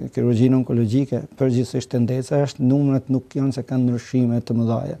me kirurgjinë onkologjike, përgjithsisht tendenca është numrat nuk janë se kanë ndryshime të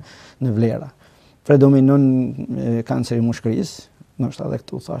mëdha në vlera. Predominon kanceri i mushkërisë, ndoshta edhe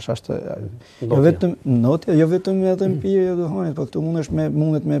këtu thash është jo vetëm notja, jo vetëm edhe empirja e duhanit, por këtu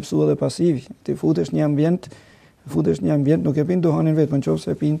mundet me psu edhe pasiv. Ti futesh në ambient, nuk e pin duhanin vetëm, nëse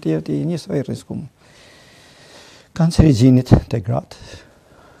e pin tjerë ti njësoj rrezikun. Kanceri i gjinit të gratë,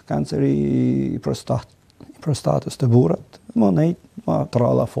 kanceri i prostatës të burrat, më të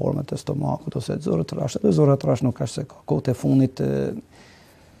ralla format e stomakut ose të zoratrash. Edhe zoratrash nuk është se ka kohët e fundit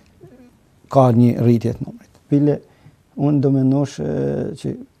ka një rritje të numrit. Pile, unë do mendosh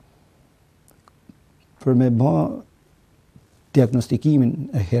që për me bë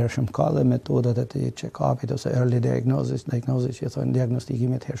diagnostikimin e hershëm ka dhe metodat e të check-upit ose early diagnosis që thonë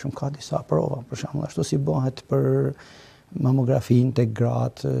diagnostikimit hershëm ka disa prova, për shembull ashtu si bëhet për mamografin të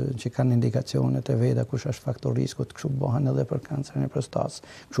gratë që kanë indikacionet e veta kush është faktor riskut, kështu bëhen edhe për kancerin e prostatës,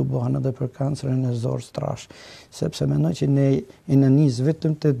 kështu bëhen edhe për kancerin e zorës trash, sepse mendoj që ne i nis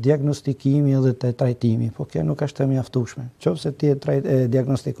vetëm te diagnostikimi edhe te trajtimi, po kjo nuk është e mjaftueshme. Nëse ti e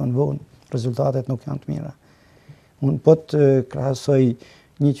diagnostikon vonë, rezultatet nuk janë të mira. Unë po të krahasoj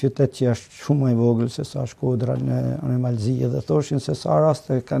një qytet që është shumë më i vogël se sa Shkodra në Malzi dhe thoshin se sa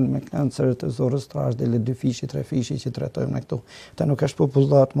raste kanë me kancer të zorës trash deri 2 fishi, 3 fishi që trajtojmë ne këtu. Ata nuk është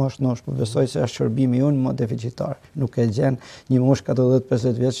popullat më është nosh, po besoj se është shërbimi unë më deficitar. Nuk e gjen një moshë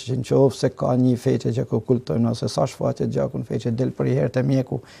 40-50 vjeç që nëse ka një feqe që okultojmë ose sa shfaqet gjakun feqe del për herë te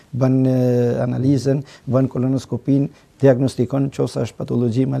mjeku, bën analizën, bën kolonoskopin, diagnostikon nëse është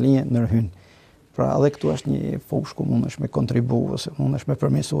patologji maline ndërhyn. Pra edhe këtu është një fushë ku mundesh me kontribu ose mundesh me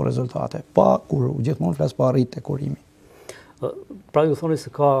përmirësu rezultate, pa kur gjithmonë flas pa arrit e kurimi. Pra ju thoni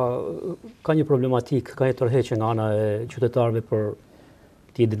se ka një problematik, ka një tërheqje nga ana e qytetarëve për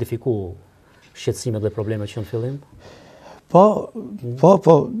të identifikuar shqetësimet dhe problemet që në fillim? Po,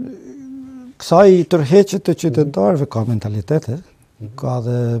 kësaj tërheqje të qytetarëve ka mentalitete, ka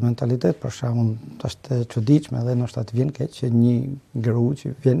dhe mentalitet, për shembull, është e çuditshme dhe ndoshta të vjen keq që një gru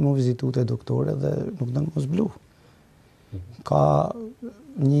që vjen më vizitu te doktore dhe nuk don mos blu. Ka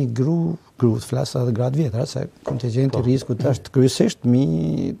një gru flas edhe gratë vjetra, se kontingjenti i riskut është kryesisht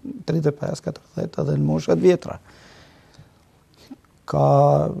mi 35-40 edhe në moshat vjetra. Ka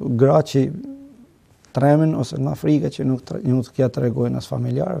gra që tremen ose nga frika që nuk t'ja tregojnë as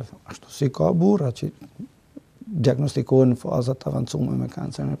familjarëve, ashtu si ka burra që diagnostikohen në fazat të avancume me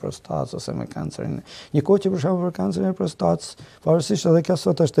kancerin e prostatës ose me kancerin. Një kohë që për shembull për kancerin e prostatës, pavarësisht edhe kjo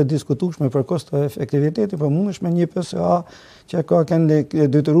sot është e diskutueshme për kosto efektiviteti, po mundesh me një PSA që ka kanë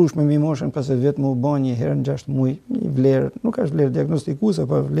detyrueshme me moshën 50 vjet më u bën një herë në 6 muaj, një vlerë, nuk është vlerë diagnostikuese,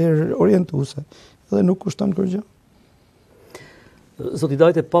 por vlerë orientuese, dhe nuk kushton kurrë. Zoti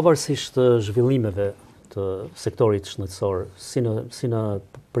Dajti, pavarësisht zhvillimeve të sektorit shëndetësor, si në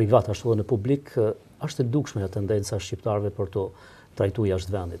privat ashtu edhe në publik, është e dukshme tendenca shqiptarëve për të trajtuar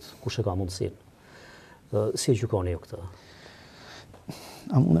jashtë vendit, kush e ka mundësinë. Si e gjykoni ju këtë?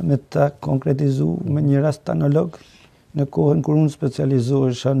 A mundem me ta konkretizu me një rast analog? në kohën kur unë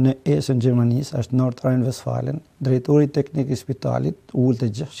specializohesha në Esën Gjermanisë, është Nordrhein-Westfalen, drejtori teknik i spitalit ulte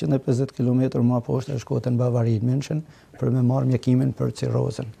 650 km më poshtë e shkote në Bavari, München, për me marrë mjekimin për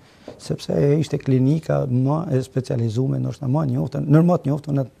cirrozën. Sepse ishte klinika më e specializuar, ndoshta më nërmë të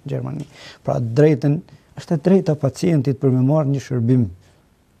njoftun në Gjermani. Pra është e drejta pacientit për me marrë një shërbim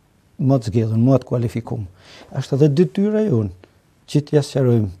më të zgjedhur, më të kualifikuar. Është edhe detyra jonë që t'ja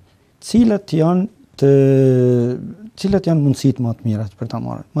sqarojmë cilat janë mundësitë më të mira për ta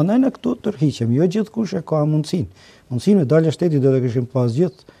marrë. Mandaj ne këtu tërhiqem, jo gjithkush e ka mundësinë. Mundësinë me dalë shtetit do të kishim pas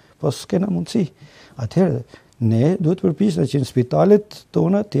gjithë, po s'kena mundësi. Atëherë ne duhet përpiqemi që në spitalet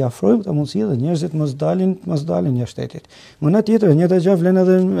tona t'i afrojmë këtë mundësi dhe njerëzit mos dalin jashtë shtetit. Mëna tjetër, njëta gjë vlen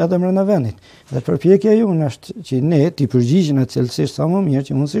edhe brenda vendit. Dhe përpjekja jonë është që ne t'i përgjigjemi cilësisht sa më mirë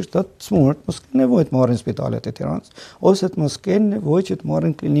që mundësisht të smurt mos kenë nevojë të marrin spitalet e Tiranës ose të mos kenë nevojë që të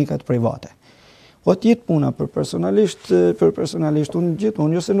marrin klinikat private. Po tjetë puna për personalisht unë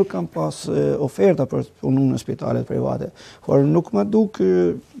gjithmonë, jo se nuk kam pas oferta për punu në spitalet private, por nuk më duk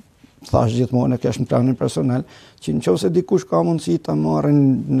thash gjithmonë e kesh në planin personal, që nëse dikush ka mundësi ta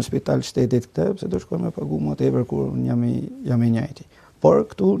marrin në spital shtetit këtë, pse do shkoj me pagu më tepër kur jam i njëjti. Por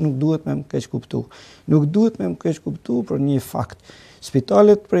këtu nuk duhet me më keq kuptu. Nuk duhet me më keq kuptu për një fakt.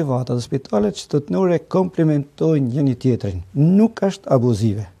 Spitalet private dhe spitalet shtetërore komplementojnë njëri tjetrin. Nuk është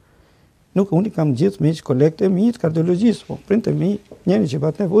abuzive. Nuk unë kam gjithë miq, kolegët e mi të kardiologjisë, po prindët e mi, njëri që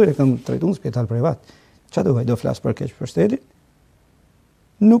pat nevojë kam trajtuar në spital privat. Çfarë do flas për keq për shtetin?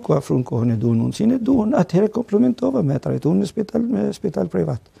 Nuk u afruan kohën e duan, mundësinë e duan, atëherë komplementova me trajtuar në spital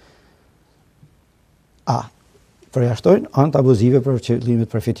privat. Përjashtojnë anë abuzive për qëllimet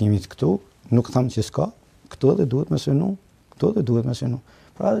përfitimit këtu, nuk tham që s'ka, këtu dhe duhet me synu,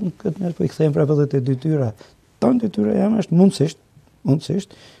 Pra në këtë njerë po i kthejmë prapë dhe të detyra. Tanë detyra jam është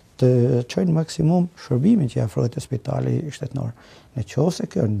mundësisht të çojnë maksimum shërbimin që afrohet te spitali shtetënor. Në qoftë se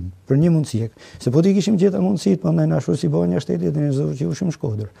kjo për një mundësi, se po ti kishim gjithë mundësitë, po ndaj na ashtu si bëhen jashtë shtetit dhe ne që ushim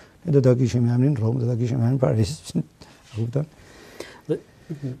Shkodër. Ne do ta kishim emrin në Romë, do ta kishim emrin në Paris. Kupton?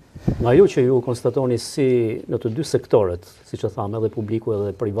 Nga ju që ju konstatoni si në të dy sektoret, siç e thamë, edhe publiku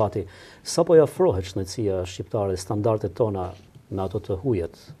edhe privati, sa po i afrohet shëndetësia shqiptare standardet tona me ato të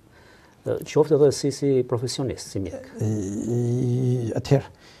hujet? Qoftë edhe si profesionist, si mjek. Atëherë,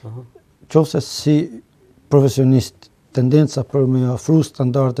 qoftë si profesionist, tendenca për me afru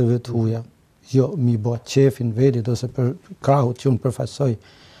standardeve të huja, jo mi bë qefin vetit ose për krahut që unë përfaqësoj,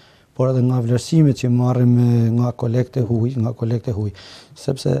 por edhe nga vlerësimet që marrim nga kolekte huj,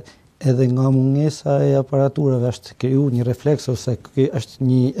 sepse edhe nga mungesa e aparaturave është kriju një refleks ose është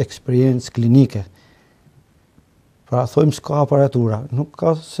një eksperiencë klinike. Pra thojmë s'ka aparatura, nuk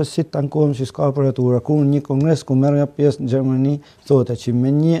ka se si të tankohem që s'ka aparatura. Kur një kongres ku merr pjesë në Gjermani, thotë që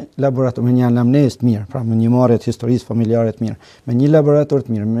me një laborator, me një anamnezë të mirë, pra me një marrje të historisë familjare të mirë, me një laborator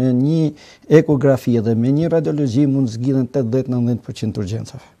të mirë, me një ekografi dhe me një radiologji mund zgjidhen 80-90% të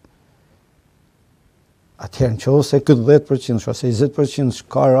urgjencave. Atëherë nëse këtë 10% ose 20%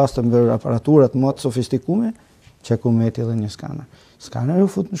 ka raste me aparaturat më të sofistikume, që ku meti edhe një skaner. Skaner u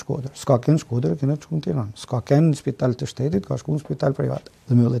fut në Shkodër. S'ka kënë në Shkodër, kënë të shku në Tiranë. S'ka kënë në spital të shtetit, ka shku në spital privat.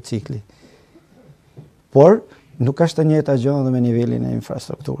 Dhe me dhe cikli. Por, nuk është të njëjta gjë edhe me nivelin e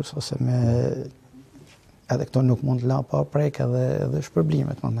infrastrukturës, ose me... Edhe këto nuk mund la pa prek edhe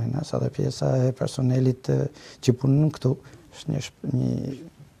shpërblimet, më ndajnë, edhe pjesa e personelit që punën këtu, është një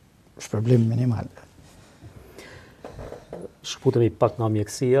shpërblim minimal. Shkputemi pak nga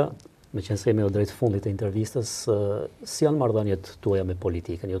mjekësia, me qenë se jemi në drejt fundit e intervistës, si janë marrëdhëniet tuaja me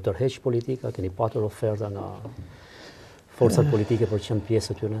politikën? Jo tërheq politika, keni patur oferta nga forcat politike për qenë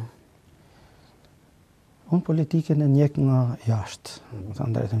pjesë të tyre? Unë politikën e njeh nga jashtë, më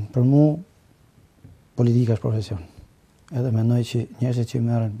thënë drejtën. Për mu, politika është profesion. Edhe mendoj që njerëzit që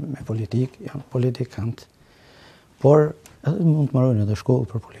merren me politikë janë politikantë, por edhe mund të marrojnë edhe shkollë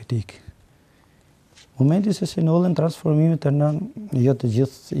për politikë. Momenti se si ndodhen transformimet e jo të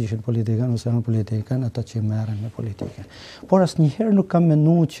gjithë ishin politikanë ose janë politikanë ata që merren me politikën. Por asnjëherë nuk kam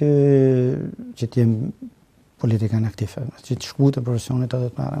menduar që të jem politikan aktiv, që të shkputem profesionit edhe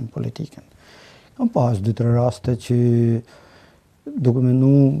të merrem me politikën. Kam pas 2-3 raste që duke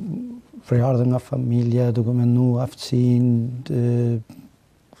menduar për ardhmë nga familja, duke menduar aftësinë,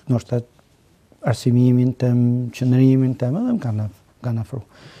 ndoshta arsimimin tem, qëndrimin tem, edhe më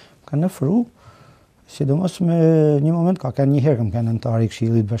kanë afru. Sidomos me një moment ka kanë një herë kam kanë antar i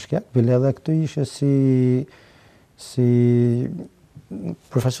Këshillit Bashkiak, bile edhe këtu ishe si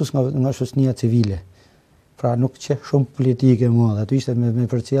përfaqësues nga shoqënia civile. Pra nuk qeh shumë politike më, dhe aty ishte me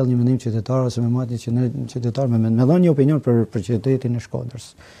përcjell një mendim qytetar ose me marrë një qytetar me dhënë një opinion për qytetin e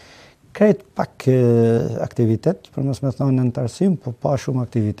Shkodrës. Krejt pak aktivitet, për mos me thonë në antarësim, po pa shumë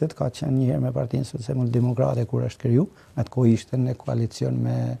aktivitet, ka qenë njëherë me Partinë Social-Demokrate kur është kriju, atë kohë ishte në koalicion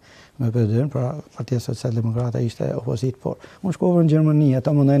me PD-n, pra Partia Social-Demokrate ishte opozit, por unë shkova në Gjermani,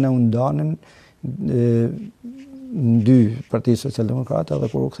 ata mundojnë u ndanën në dy Partia Social-Demokrate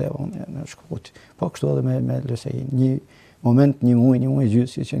dhe kur u ktheva unë në Shkodër. Po kështu edhe me LSI, një moment, një muaj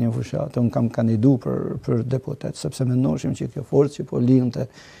gjysë që një fushatë, unë kam kandidu për deputet, sepse mendoshim që kjo forcë që po linte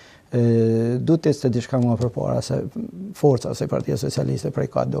du të ishte diçka më përpara se forca se Partia Socialiste prej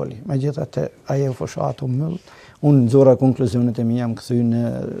ka doli. Megjithatë ajo fushatë u myll, unë nxorra konkluzionet e mia, jam kthy në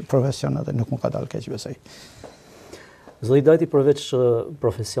profesion dhe nuk më ka dalë keq besoj. Zoti Dajti, përveç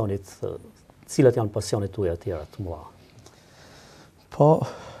profesionit, cilat janë pasionet tuaja të tjera të mëdha? Po,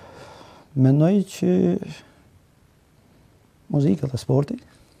 mendoj që muzika dhe sporti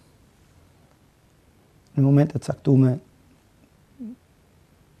në momente të caktuara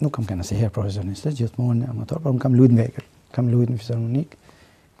nuk kam qenë asnjëherë profesionist, gjithmonë amator, por kam luajtur në vegël, kam luajtur në filharmonik,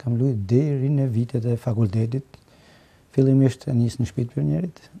 kam luajtur deri në vitet e fakultetit. Fillimisht nis në shtëpitë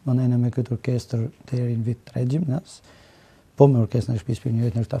pionierit, mënena me këtë orkestër deri në vit 3 gjimnaz, po me orkestrën e shtëpisë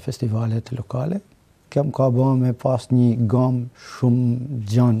pionierit në këta festivalet lokale. Kam ka bërë me pas një gamë shumë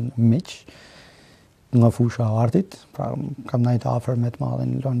gjanë miq nga fusha e artit, pra kam ndajt afër me të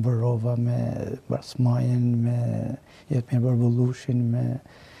madhin Lon Borova, me Brasmajen, me Jetmir Barbullushin,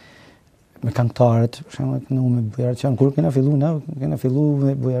 me kantarët, për shembull kënu me Bujarçan, kur kena fillu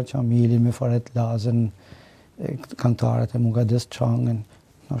me Bujarçan Milin, me Faret Lazën, kantarët e Mugades Çangën,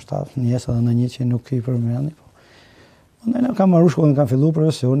 ndoshta njësa edhe në një që nuk i përmendni, po. Unë kam marrë shkollën, kam fillu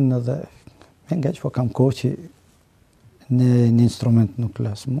profesionin edhe me ngeq, po kam kohë që në instrument nuk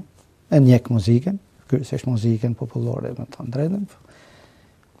lës mu, e njek muzikën, kryesisht muzikën popullore me të drejtën,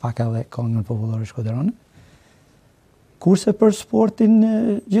 pak edhe këngën popullore shkoderane. Kurse për sportin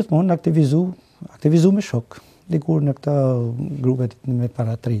gjithmonë aktivizu me shok, dikur në këta grupet me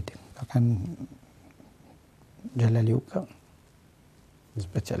paratriti. Ka kanë Gjelali Uka,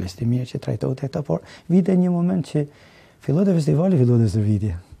 specialisti mirë që trajtojt e këta, por vite një moment që fillot e festivali, fillot e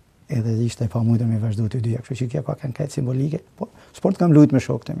stërvitje. Edhe ishte pa mujtë me vazhdu të dyja, kështu që kjo ka kanë këtë simbolike, por sport kam lujt me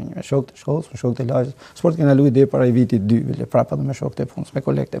shok të mi, me shok të shkollës, me shok të lajës, sport kena lujt dhe para i vitit 2, prapa dhe me shok të punës, me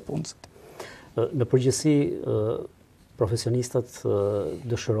kolegë të punës. Në përgjithësi, profesionistat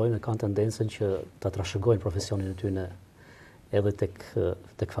dëshirojnë e kanë tendencën që ta trashëgojnë profesionin e tyre edhe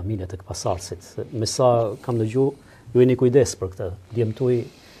tek familja, tek pasardhësit. Me sa kam dëgjuar, ju jeni kujdes për këtë. Djemt tuaj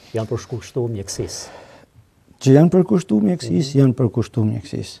janë përkushtuar mjekësisë. Që janë përkushtuar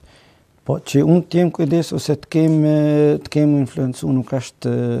mjekësisë. Po që unë të jem kujdes ose të kem influencu nuk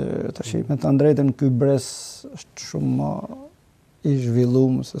është tash me të drejtën ky brez është shumë më i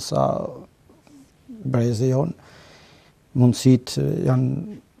zhvilluar se sa brezi jonë. Mundësitë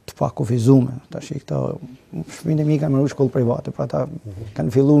janë të pakufizume. Tash këta fëmijët e mi kanë marrë shkollë private, pra ata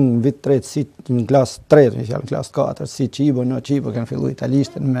kanë filluar në vit 3 si në klasë 3, në klasë 4, si Cibo, në Cibo kanë filluar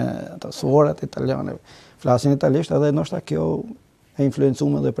italishtën me ato suorat italiane. Flasin italisht edhe ndoshta kjo e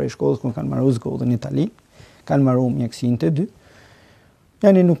influencuar edhe prej shkollës kur kanë marrë shkollën në Itali, kanë marrë mjekësinë të dy.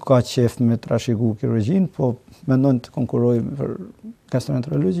 Jani nuk ka qef me trashëgu kirurgjinë, po mendon të konkurrojë për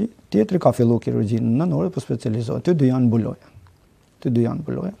gastroenterologji. Tjetri ka filluar kirurgjinë nënore, po specializohet. Të dy janë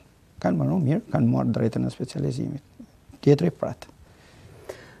buloja. Kanë marrë mirë, kanë marrë drejtën e specializimit. Tjetri prat.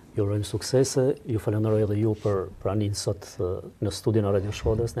 Ju urojmë suksese, ju falenderoj edhe ju për praninë sot në studion e Radio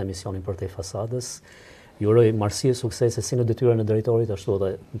Shkodres në emisionin Pertej Fasadës. Ju uroj marrësie suksese si në detyrën e drejtorit ashtu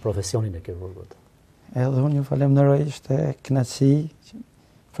edhe në profesionin e kirurgut. Edhe unë ju falenderoj, ishte kënaqësi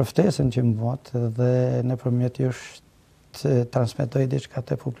për ftesën që më bëtë dhe nëpërmjet jush të transmetoj diçka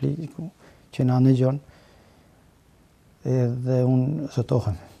te publiku që na ndëgjon. Edhe unë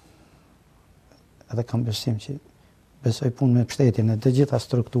zëtohem. Edhe kam besim që besoj punë me mbështetjen e të gjitha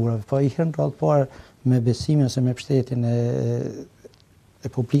strukturave, po i herën rrallë parë me besimin ose me mbështetjen e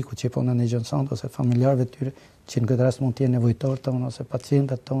publikut që po na ndëgjon sot ose familjarëve të tyre që në këtë rast mund të jenë nevojtarët tonë ose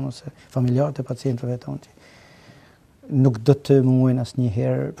pacientët tonë ose familjarët e pacientëve tonë që nuk do të mungohen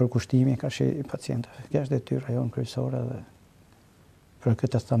asnjëherë për kushtimi ka shi pacientëve. Kjo është detyra jonë kryesore dhe për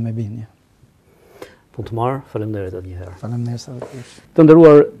këtë tham me bindje. Punë të marë, faleminderit edhe një herë. Faleminderit edhe jush. Të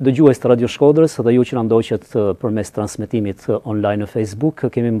nderuar dëgjues të Radio Shkodrës dhe ju që na ndoqët përmes transmetimit online në Facebook,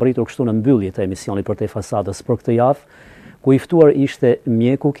 kemi mbritur kështu në mbyllje të emisionit Pertej Fasadës për këtë javë, ku i ftuar ishte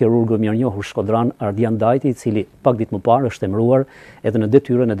mjeku kirurg mirënjohur shkodran Ardian Dajti, i cili pak ditë më parë është emëruar edhe në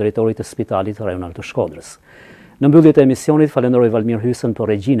detyrën e drejtorit të spitalit rajonal të Shkodrës. Në mbyllje të emisionit falenderoj Valmir Hysën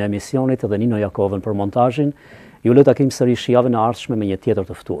për regjinë e emisionit dhe Nino Jakovën për montazhin. Ju le takim sërish javën e ardhshme me një tjetër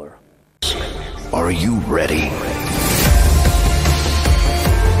të ftuar. Are you ready?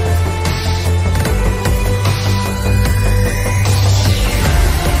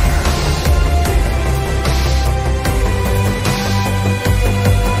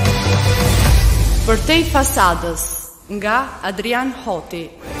 Pertej Fasadës nga Adrian Hoti.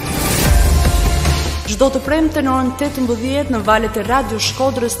 Çdo të premte në orën 18 në valët e Radio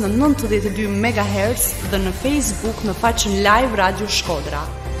Shkodrës në 92 MHz dhe në Facebook në faqen Live Radio Shkodra.